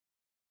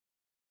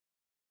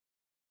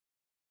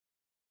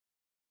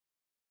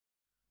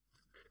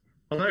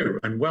Hello,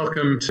 and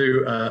welcome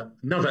to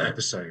another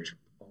episode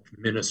of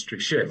Ministry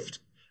Shift.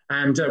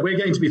 And we're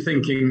going to be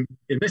thinking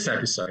in this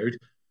episode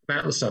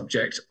about the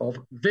subject of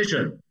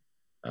vision.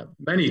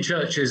 Many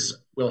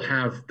churches will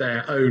have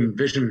their own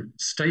vision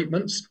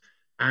statements,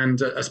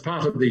 and as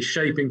part of the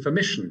Shaping for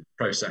Mission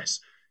process,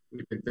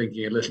 we've been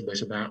thinking a little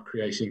bit about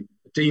creating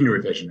a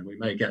deanery vision, and we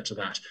may get to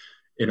that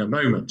in a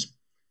moment.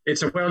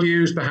 It's a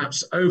well-used,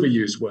 perhaps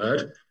overused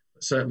word,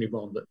 but certainly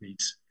one that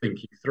needs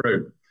thinking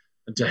through.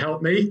 And to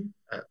help me,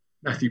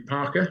 Matthew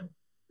Parker,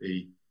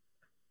 the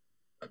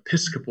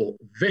Episcopal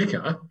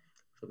Vicar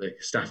for the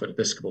Stafford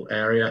Episcopal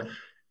area,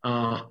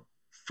 are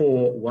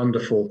four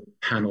wonderful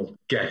panel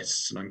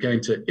guests. And I'm going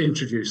to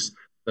introduce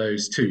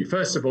those to you.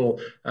 First of all,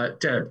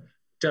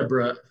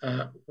 Deborah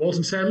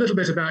Walton, say a little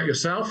bit about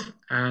yourself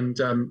and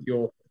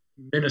your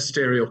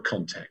ministerial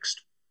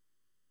context.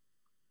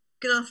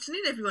 Good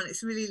afternoon, everyone.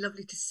 It's really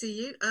lovely to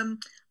see you.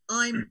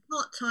 I'm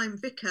part-time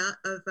vicar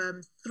of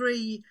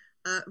three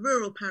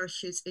rural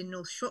parishes in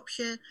North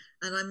Shropshire,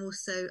 and I'm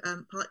also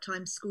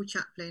part-time school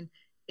chaplain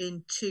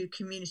in two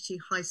community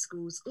high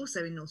schools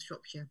also in North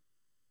Shropshire.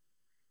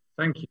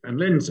 Thank you. And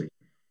Lindsay?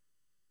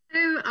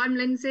 Hello, I'm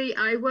Lindsay.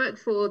 I work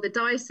for the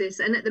diocese,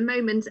 and at the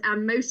moment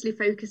I'm mostly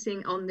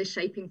focusing on the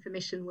Shaping for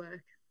Mission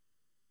work.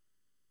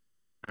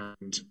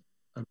 And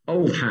an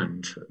old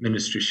hand at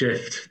Ministry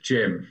Shift,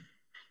 Jim.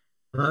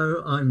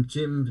 Hello, I'm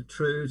Jim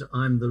Trude.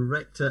 I'm the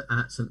rector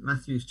at St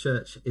Matthew's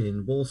Church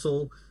in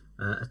Walsall,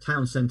 a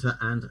town centre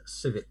and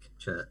civic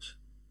church.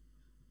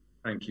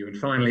 Thank you. And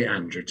finally,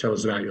 Andrew, tell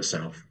us about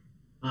yourself.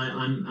 Hi,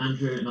 I'm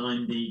Andrew, and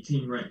I'm the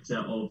team rector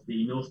of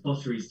the North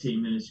Potteries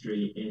team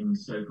ministry in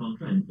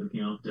Stoke-on-Trent,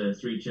 looking after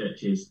three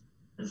churches,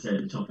 as I said,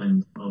 at the top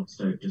end of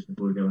Stoke, just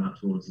before we go out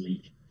towards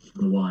Leek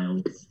and the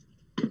Wilds.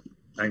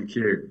 Thank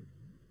you.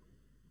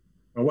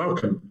 Well,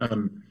 welcome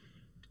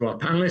to our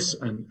panellists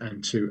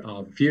and to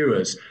our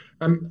viewers.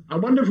 I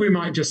wonder if we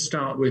might just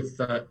start with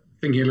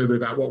thinking a little bit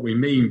about what we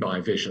mean by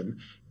vision.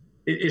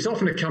 It is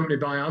often accompanied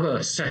by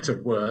other set of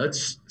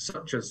words,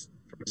 such as,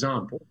 for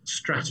example,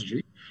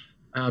 strategy.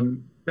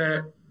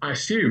 They're, I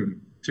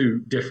assume, two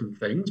different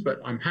things, but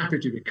I'm happy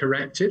to be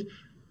corrected.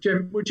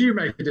 Jim, would you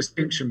make a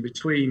distinction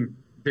between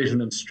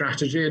vision and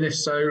strategy? And if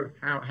so,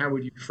 how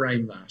would you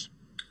frame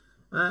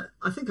that?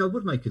 I think I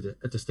would make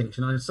a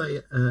distinction. I would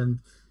say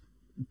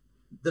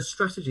the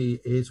strategy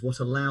is what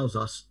allows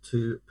us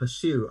to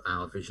pursue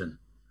our vision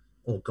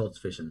or God's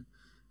vision.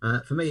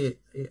 For me,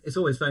 it's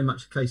always very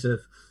much a case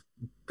of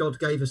God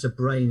gave us a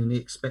brain and he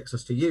expects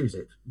us to use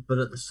it. But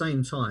at the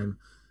same time,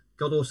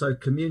 God also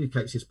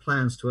communicates his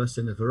plans to us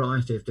in a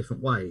variety of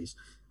different ways.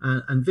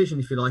 And vision,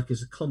 if you like,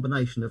 is a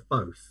combination of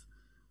both,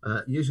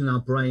 using our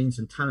brains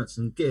and talents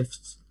and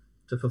gifts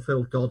to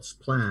fulfill God's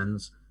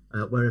plans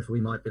wherever we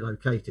might be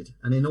located.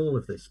 And in all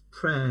of this,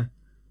 prayer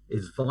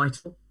is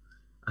vital.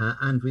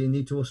 And we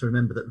need to also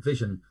remember that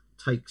vision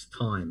takes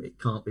time. It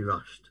can't be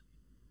rushed.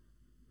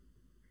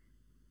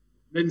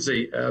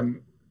 Lindsay,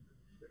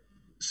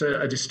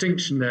 so a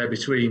distinction there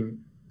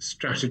between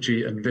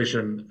strategy and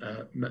vision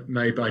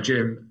made by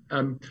Jim.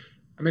 I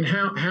mean,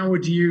 how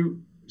would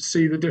you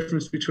see the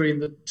difference between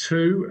the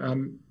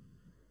two,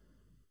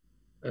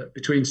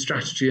 between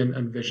strategy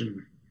and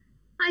vision?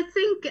 I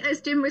think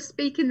as Jim was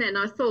speaking then,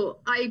 I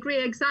thought I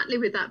agree exactly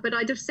with that, but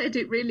I'd have said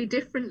it really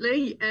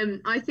differently.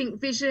 I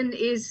think vision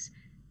is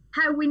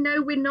how we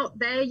know we're not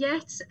there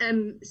yet.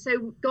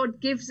 So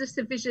God gives us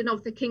a vision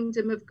of the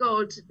kingdom of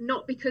God,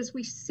 not because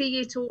we see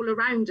it all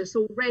around us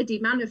already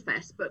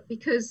manifest, but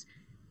because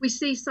we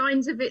see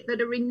signs of it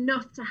that are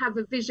enough to have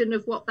a vision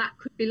of what that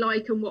could be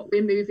like and what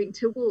we're moving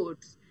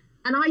towards.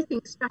 And I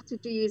think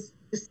strategy is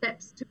the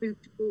steps to move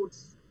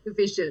towards the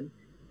vision.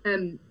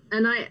 And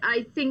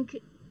I think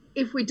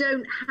if we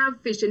don't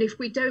have vision, if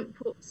we don't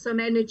put some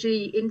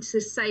energy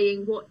into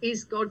saying what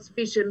is God's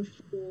vision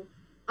for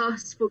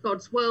us, for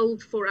God's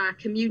world, for our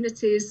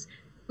communities,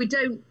 we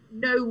don't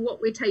know what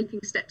we're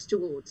taking steps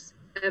towards.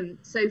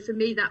 So for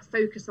me, that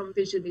focus on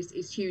vision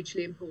is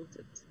hugely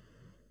important.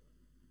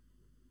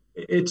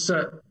 It's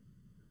the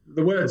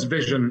words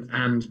vision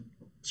and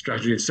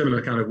strategy, and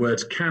similar kind of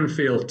words, can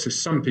feel to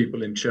some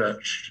people in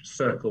church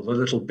circles a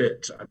little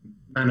bit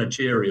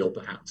managerial,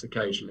 perhaps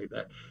occasionally.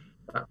 That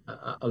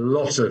a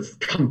lot of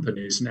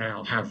companies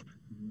now have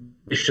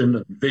mission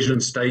and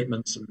vision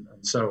statements and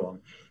so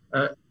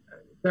on.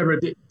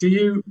 Deborah, do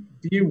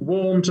you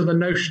warm to the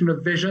notion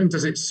of vision?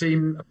 Does it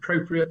seem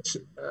appropriate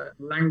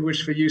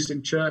language for use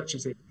in church?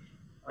 Is it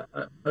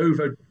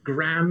over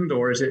grand,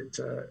 or is it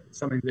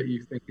something that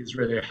you think is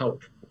really a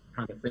helpful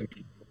kind of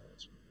thinking?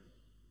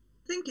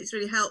 I think it's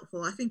really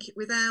helpful. I think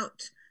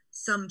without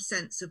some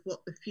sense of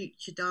what the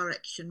future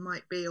direction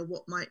might be or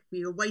what might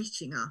be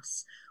awaiting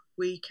us,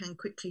 we can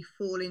quickly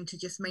fall into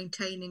just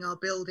maintaining our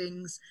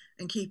buildings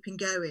and keeping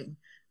going.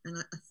 And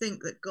I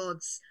think that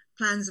God's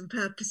plans and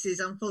purposes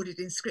unfolded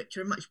in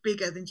scripture are much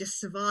bigger than just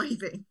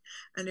surviving.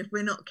 And if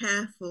we're not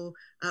careful,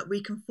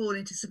 we can fall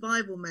into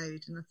survival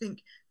mode. And I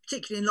think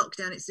particularly in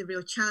lockdown, it's a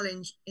real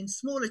challenge in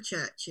smaller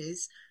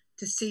churches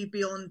to see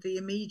beyond the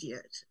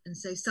immediate. And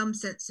so some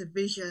sense of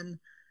vision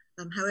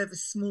however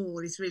small,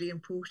 is really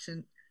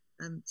important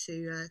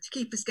to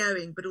keep us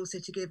going, but also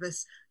to give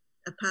us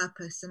a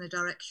purpose and a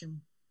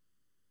direction.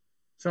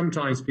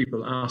 Sometimes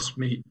people ask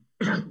me,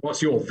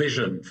 what's your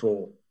vision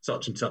for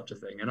such and such a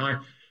thing? And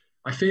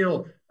I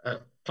feel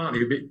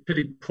partly a bit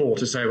pretty poor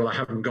to say, well, I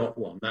haven't got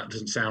one. That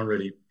doesn't sound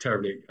really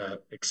terribly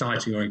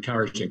exciting or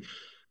encouraging.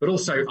 But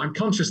also, I'm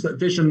conscious that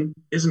vision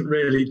isn't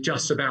really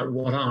just about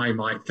what I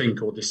might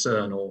think or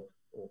discern or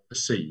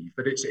perceive,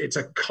 but it's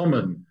a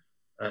common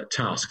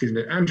task, isn't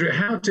it? Andrew,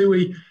 how do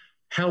we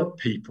help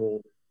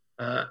people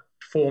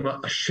form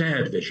a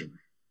shared vision?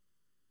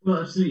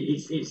 Well, absolutely.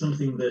 It's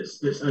something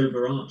that's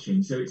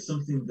overarching. So it's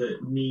something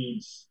that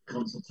needs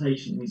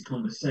consultation, needs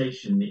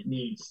conversation, it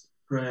needs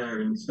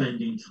prayer and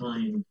spending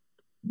time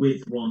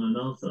with one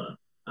another.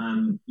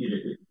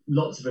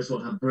 Lots of us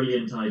will have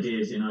brilliant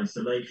ideas in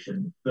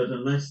isolation, but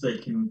unless they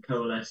can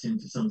coalesce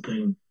into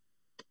something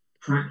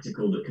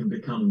practical that can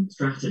become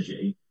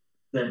strategy,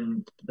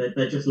 then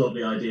they're just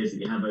lovely ideas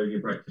that you have over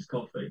your breakfast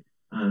coffee.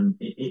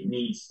 It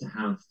needs to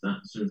have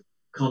that sort of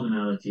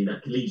commonality,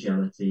 that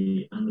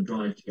collegiality, and the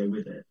drive to go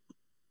with it.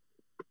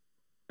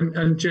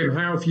 And Jim,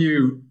 how have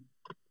you,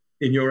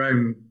 in your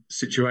own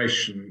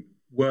situation,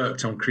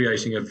 worked on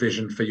creating a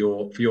vision for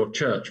your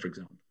church, for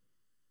example?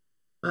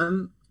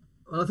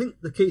 Well, I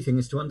think the key thing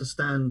is to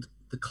understand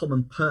the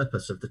common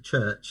purpose of the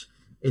church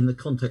in the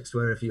context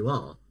wherever you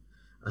are,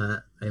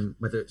 and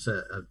whether it's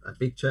a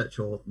big church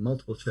or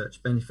multiple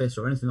church benefice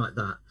or anything like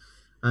that.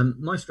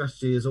 My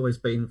strategy has always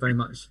been very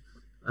much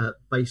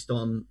based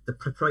on the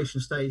preparation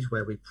stage,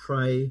 where we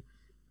pray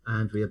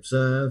and we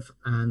observe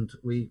and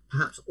we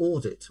perhaps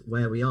audit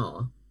where we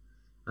are,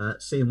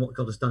 seeing what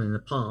God has done in the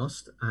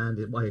past and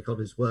the way God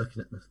is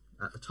working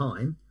at the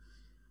time.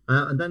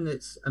 And then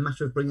it's a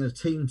matter of bringing a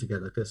team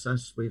together, because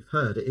as we've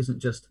heard, it isn't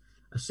just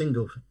a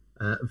single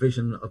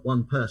vision of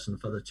one person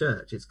for the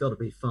church. It's got to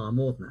be far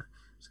more than that.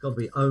 It's got to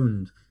be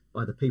owned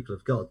by the people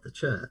of God, the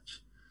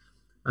church.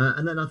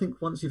 And then I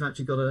think once you've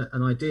actually got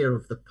an idea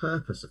of the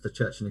purpose of the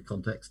church in the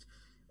context,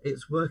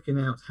 it's working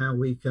out how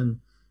we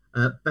can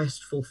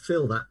best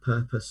fulfill that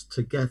purpose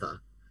together.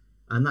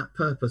 And that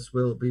purpose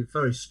will be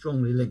very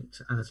strongly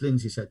linked, as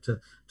Lindsay said, to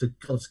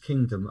God's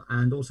kingdom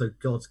and also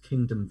God's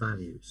kingdom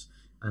values,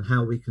 and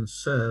how we can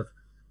serve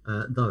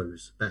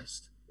those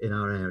best in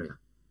our area.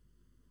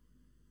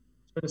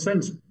 In a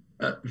sense,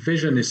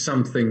 vision is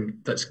something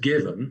that's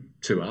given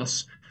to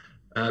us,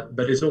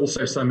 but it's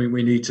also something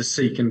we need to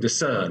seek and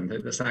discern.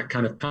 There's that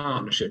kind of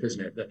partnership,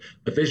 isn't it?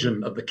 The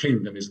vision of the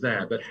kingdom is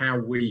there, but how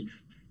we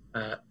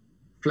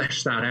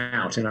flesh that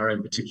out in our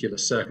own particular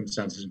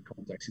circumstances and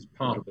context is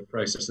part of the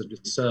process of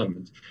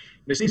discernment.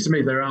 And it seems to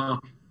me there are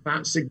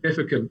perhaps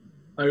significant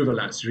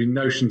overlaps between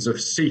notions of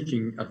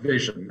seeking a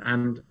vision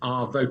and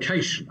our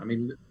vocation. I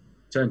mean,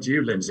 turn to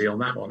you, Lindsay, on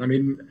that one. I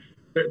mean,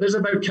 there's a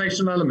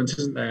vocational element,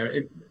 isn't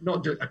there?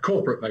 Not just a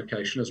corporate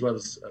vocation as well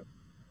as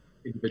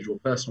individual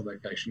personal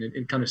vocation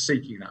in kind of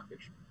seeking that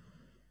vision.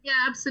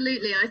 Yeah,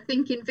 absolutely. I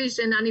think in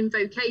vision and in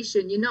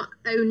vocation, you're not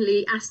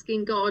only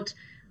asking God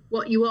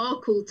what you are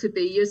called to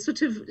be, you're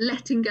sort of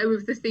letting go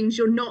of the things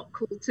you're not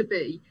called to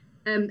be.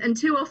 And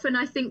too often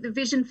I think the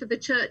vision for the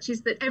church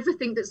is that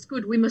everything that's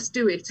good, we must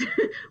do it.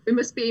 We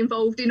must be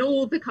involved in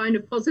all the kind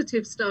of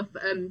positive stuff.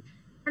 And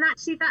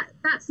actually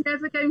that's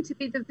never going to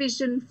be the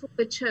vision for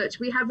the church.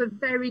 We have a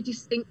very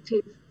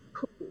distinctive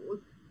call,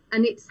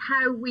 and it's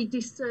how we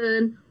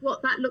discern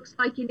what that looks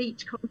like in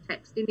each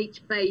context, in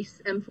each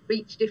place, and for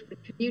each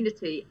different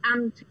community,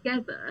 and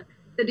together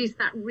that is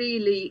that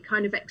really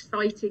kind of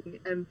exciting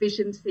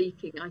vision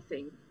seeking, I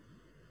think.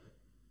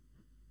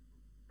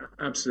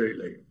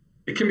 Absolutely.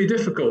 It can be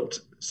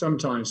difficult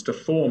sometimes to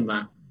form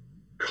that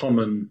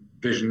common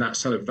vision, that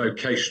sort of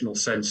vocational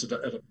sense at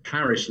a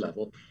parish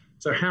level.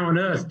 So how on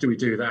earth do we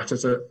do that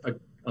at a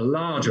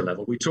larger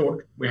level?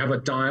 We have a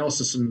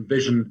diocesan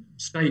vision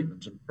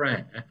statement and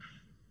prayer.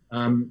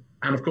 And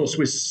of course,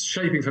 with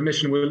Shaping for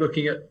Mission, we're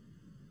looking at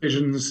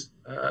visions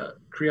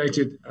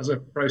created as a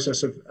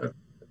process of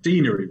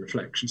deanery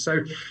reflection. So,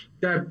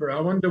 Deborah,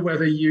 I wonder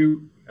whether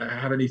you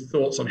have any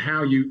thoughts on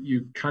how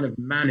you kind of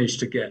manage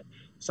to get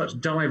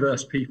such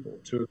diverse people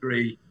to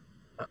agree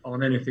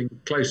on anything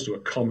close to a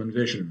common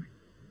vision.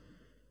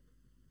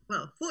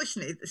 Well,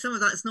 fortunately, some of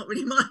that's not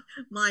really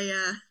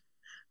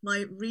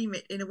my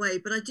remit in a way,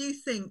 but I do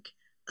think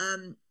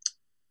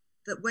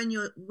that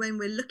when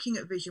we're looking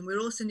at vision, we're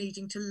also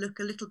needing to look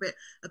a little bit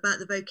about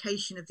the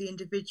vocation of the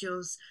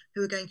individuals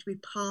who are going to be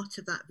part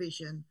of that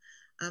vision.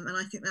 And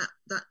I think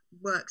that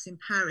works in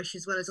parish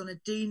as well as on a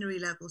deanery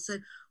level. So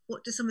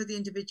what do some of the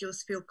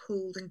individuals feel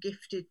called and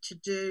gifted to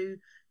do,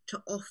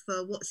 to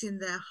offer? What's in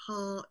their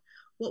heart?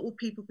 What will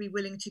people be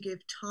willing to give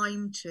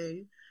time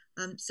to?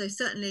 So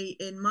certainly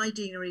in my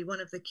deanery,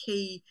 one of the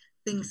key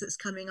things that's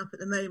coming up at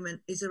the moment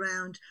is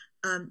around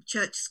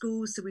church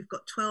schools. So we've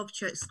got 12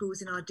 church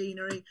schools in our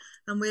deanery,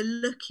 and we're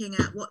looking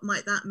at what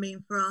might that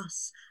mean for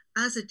us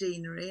as a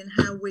deanery and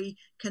how we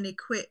can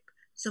equip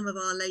some of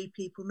our lay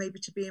people maybe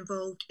to be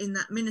involved in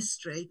that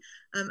ministry.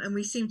 And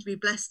we seem to be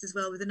blessed as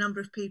well with a number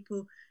of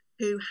people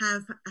who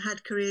have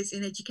had careers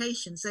in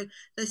education. So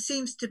there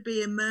seems to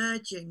be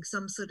emerging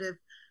some sort of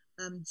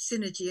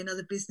synergy,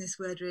 another business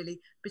word really,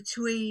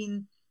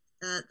 between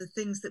the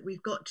things that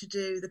we've got to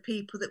do, the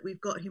people that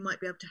we've got who might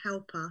be able to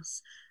help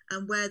us,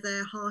 and where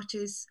their heart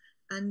is,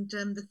 and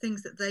the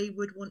things that they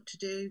would want to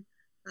do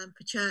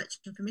for church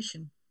and for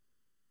mission.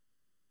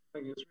 I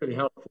think it's really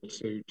helpful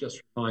to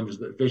just remind us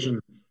that vision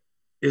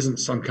isn't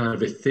some kind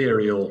of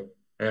ethereal,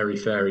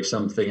 airy-fairy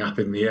something up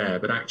in the air,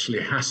 but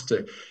actually has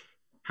to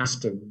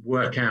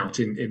work out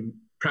in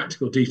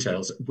practical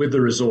details with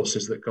the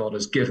resources that God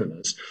has given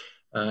us,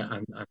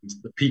 and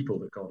the people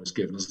that God has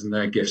given us and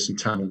their gifts and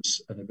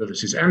talents and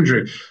abilities.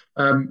 Andrew,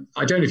 I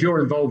don't know if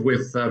you're involved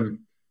with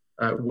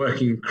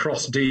working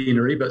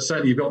cross-deanery, but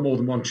certainly you've got more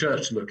than one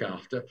church to look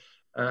after.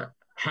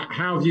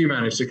 How have you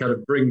managed to kind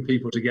of bring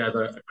people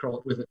together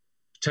across with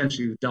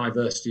potentially the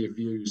diversity of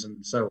views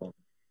and so on?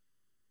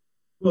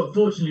 Well,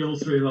 fortunately, all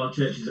three of our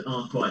churches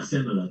are quite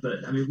similar.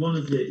 But I mean, one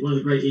of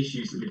the great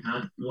issues that we've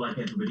had, like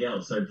everybody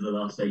else, over the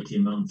last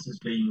 18 months has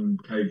been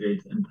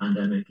COVID and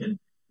pandemic. And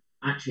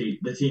actually,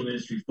 the team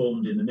ministry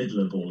formed in the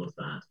middle of all of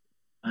that.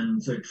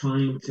 And so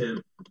trying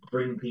to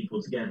bring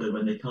people together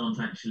when they can't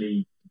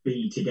actually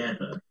be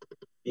together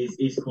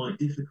is quite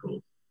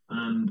difficult.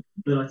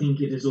 But I think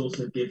it has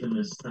also given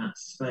us that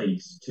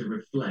space to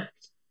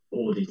reflect,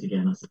 audit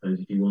again, I suppose,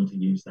 if you want to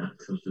use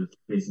that sort of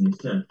business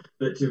term,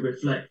 but to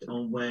reflect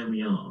on where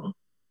we are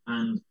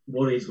and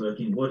what is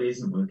working, what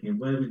isn't working,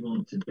 where we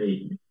want to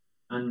be.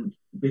 And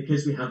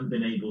because we haven't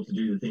been able to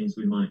do the things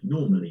we might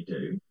normally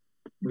do,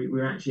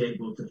 we're actually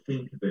able to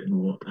think a bit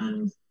more,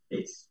 and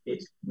it's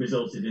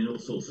resulted in all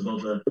sorts of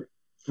other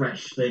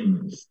fresh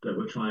things that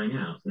we're trying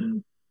out.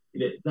 And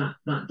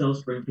that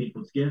does bring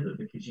people together,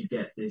 because you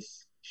get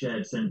this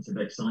shared sense of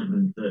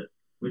excitement that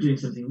we're doing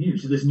something new.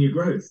 So there's new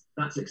growth.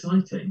 That's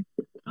exciting.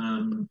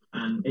 And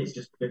it's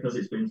just because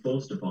it's been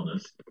forced upon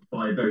us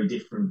by a very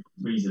different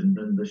reason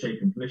than the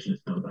Shaping Commission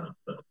has come about,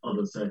 but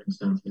other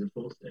circumstances have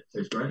forced it. So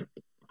it's great.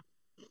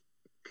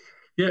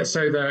 Yeah,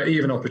 so there are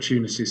even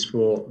opportunities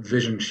for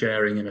vision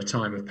sharing in a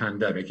time of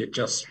pandemic. It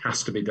just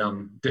has to be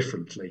done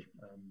differently.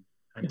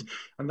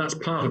 And that's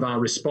part of our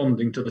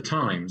responding to the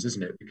times,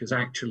 isn't it? Because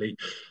actually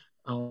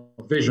our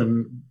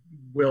vision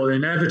will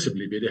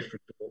inevitably be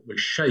different. We're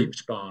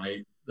shaped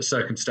by the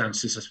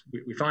circumstances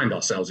we find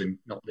ourselves in,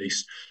 not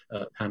least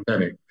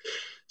pandemic.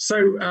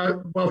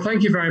 So, well,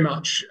 thank you very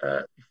much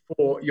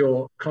for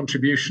your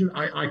contribution.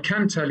 I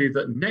can tell you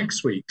that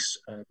next week's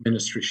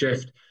Ministry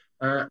Shift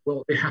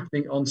will be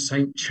happening on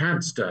St.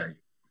 Chad's Day.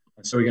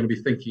 And so we're going to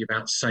be thinking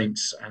about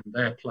saints and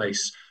their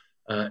place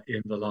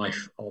in the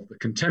life of the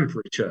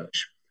contemporary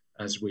church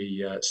as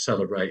we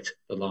celebrate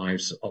the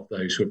lives of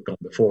those who have gone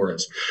before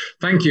us.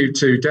 Thank you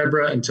to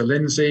Deborah and to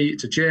Lindsay,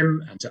 to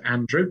Jim and to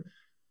Andrew,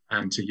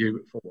 and to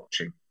you for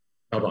watching.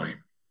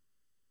 Bye-bye.